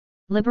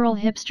Liberal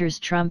hipsters'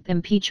 Trump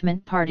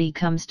impeachment party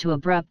comes to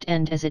abrupt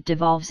end as it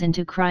devolves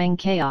into crying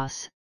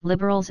chaos.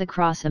 Liberals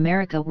across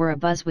America were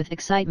abuzz with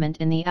excitement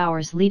in the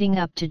hours leading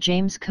up to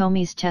James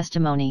Comey's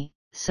testimony,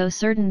 so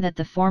certain that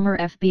the former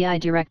FBI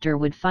director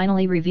would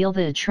finally reveal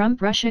the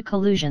Trump-Russia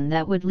collusion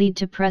that would lead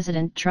to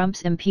President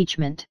Trump's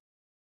impeachment.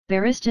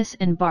 Baristas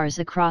and bars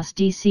across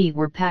D.C.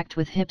 were packed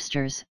with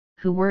hipsters,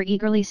 who were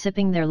eagerly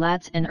sipping their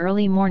lattes and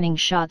early morning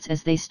shots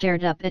as they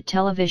stared up at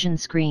television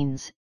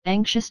screens,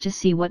 anxious to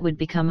see what would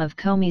become of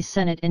Comey's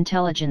Senate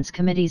Intelligence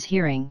Committee's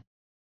hearing.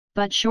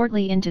 But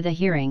shortly into the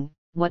hearing,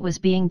 what was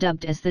being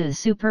dubbed as the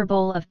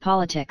Superbowl of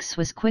politics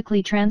was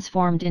quickly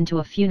transformed into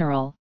a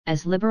funeral,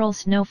 as liberal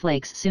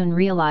snowflakes soon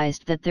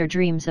realized that their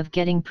dreams of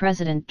getting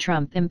President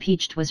Trump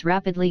impeached was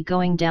rapidly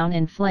going down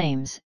in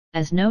flames,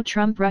 as no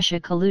Trump-Russia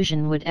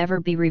collusion would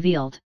ever be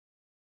revealed.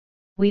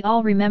 We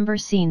all remember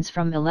scenes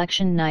from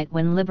election night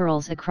when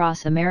liberals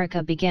across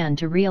America began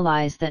to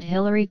realize that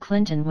Hillary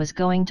Clinton was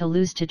going to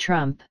lose to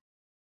Trump.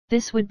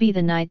 This would be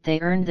the night they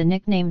earned the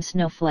nickname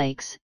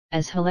snowflakes,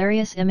 as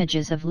hilarious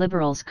images of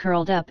liberals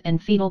curled up in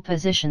fetal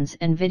positions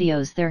and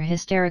videos their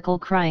hysterical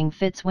crying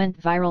fits went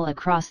viral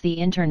across the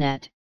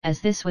internet, as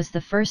this was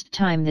the first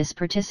time this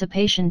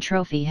participation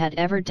trophy had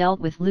ever dealt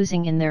with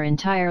losing in their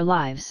entire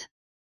lives.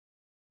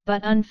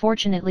 But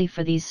unfortunately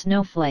for these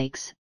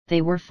snowflakes,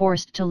 they were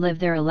forced to live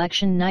their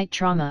election night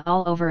trauma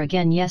all over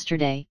again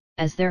yesterday,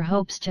 as their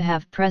hopes to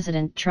have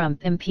President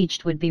Trump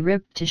impeached would be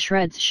ripped to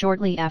shreds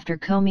shortly after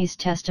Comey's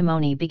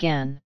testimony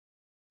began.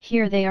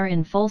 Here they are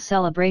in full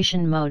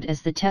celebration mode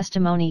as the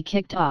testimony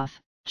kicked off,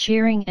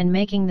 cheering and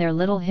making their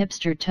little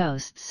hipster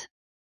toasts.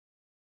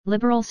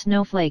 Liberal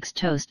snowflakes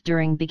toast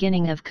during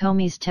beginning of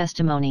Comey's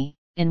testimony,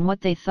 in what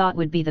they thought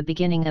would be the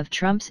beginning of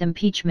Trump's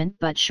impeachment,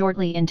 but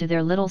shortly into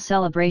their little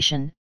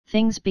celebration,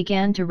 things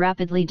began to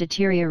rapidly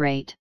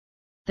deteriorate.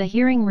 The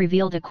hearing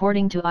revealed,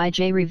 according to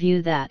IJ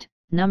Review, that,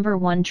 number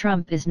 1,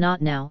 Trump is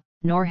not now,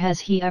 nor has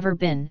he ever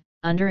been,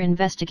 under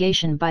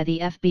investigation by the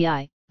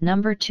FBI.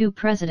 Number 2,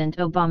 President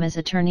Obama's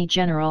Attorney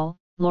General,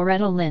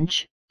 Loretta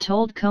Lynch,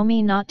 told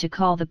Comey not to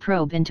call the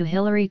probe into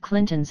Hillary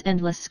Clinton's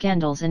endless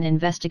scandals an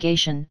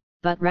investigation,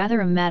 but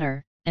rather a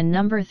matter. And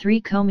number 3,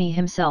 Comey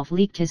himself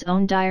leaked his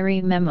own diary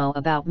memo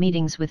about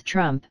meetings with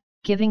Trump,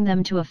 giving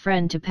them to a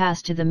friend to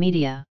pass to the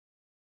media.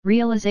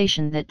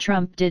 Realization that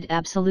Trump did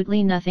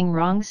absolutely nothing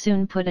wrong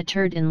soon put a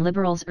turd in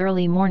liberals'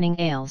 early morning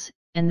ales,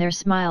 and their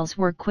smiles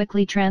were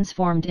quickly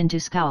transformed into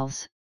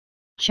scowls.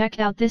 Check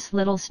out this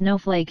little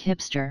snowflake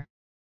hipster.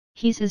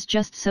 He's is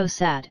just so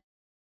sad.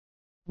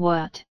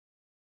 What?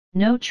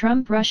 No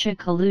Trump-Russia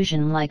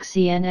collusion like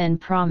CNN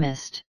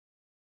promised.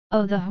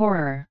 Oh, the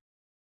horror.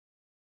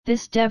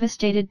 This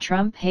devastated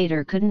Trump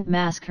hater couldn't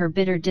mask her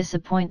bitter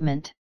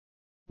disappointment.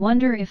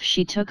 Wonder if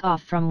she took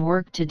off from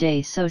work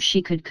today so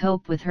she could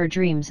cope with her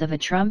dreams of a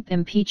Trump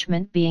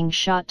impeachment being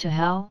shot to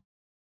hell?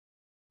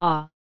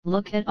 Ah,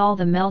 look at all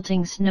the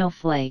melting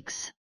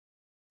snowflakes.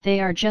 They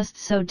are just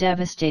so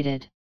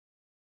devastated.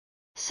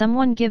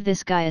 Someone give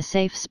this guy a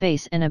safe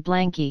space and a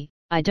blankie,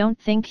 I don't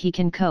think he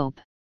can cope.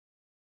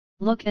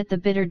 Look at the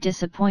bitter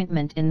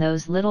disappointment in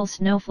those little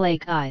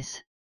snowflake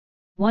eyes.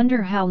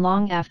 Wonder how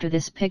long after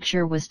this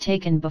picture was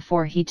taken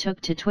before he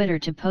took to Twitter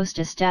to post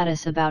a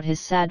status about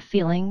his sad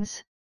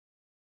feelings?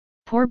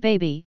 Poor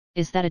baby,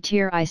 is that a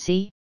tear I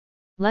see?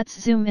 Let's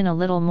zoom in a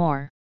little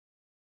more.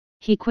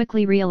 He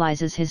quickly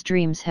realizes his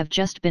dreams have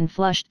just been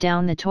flushed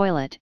down the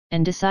toilet,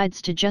 and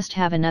decides to just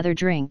have another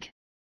drink.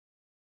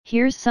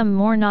 Here's some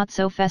more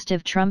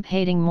not-so-festive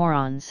Trump-hating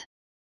morons.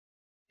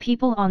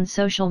 People on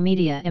social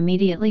media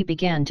immediately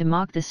began to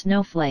mock the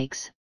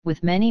snowflakes,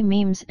 with many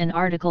memes and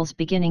articles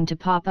beginning to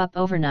pop up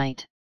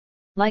overnight.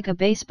 Like a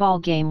baseball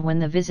game when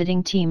the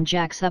visiting team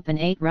jacks up an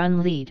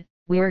 8-run lead,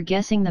 we're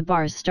guessing the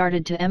bars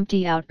started to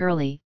empty out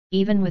early,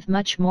 even with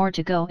much more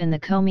to go in the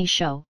Comey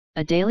show,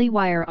 a Daily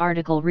Wire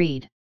article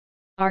read.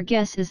 Our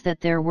guess is that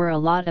there were a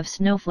lot of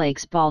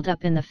snowflakes balled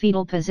up in the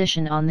fetal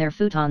position on their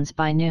futons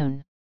by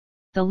noon.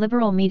 The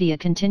liberal media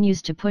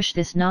continues to push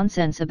this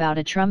nonsense about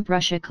a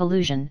Trump-Russia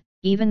collusion,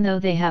 even though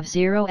they have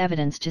zero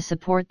evidence to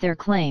support their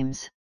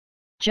claims.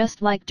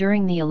 Just like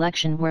during the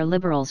election where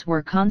liberals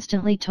were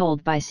constantly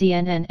told by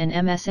CNN and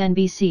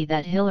MSNBC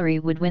that Hillary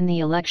would win the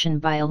election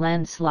by a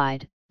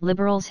landslide,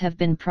 liberals have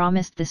been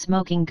promised the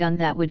smoking gun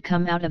that would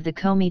come out of the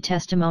Comey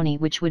testimony,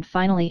 which would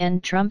finally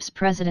end Trump's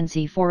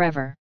presidency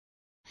forever.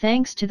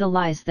 Thanks to the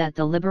lies that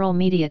the liberal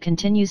media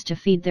continues to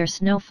feed their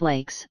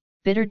snowflakes,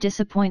 bitter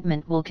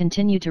disappointment will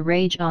continue to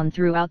rage on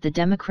throughout the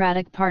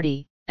Democratic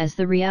Party, as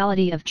the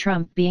reality of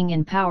Trump being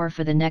in power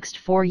for the next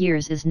 4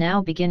 years is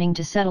now beginning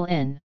to settle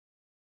in.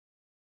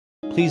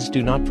 Please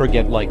do not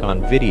forget like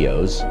on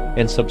videos,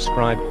 and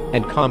subscribe,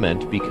 and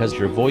comment because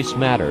your voice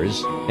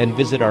matters, and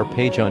visit our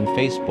page on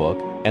Facebook,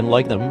 and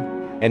like them,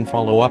 and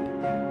follow up.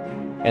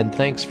 And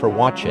thanks for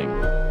watching.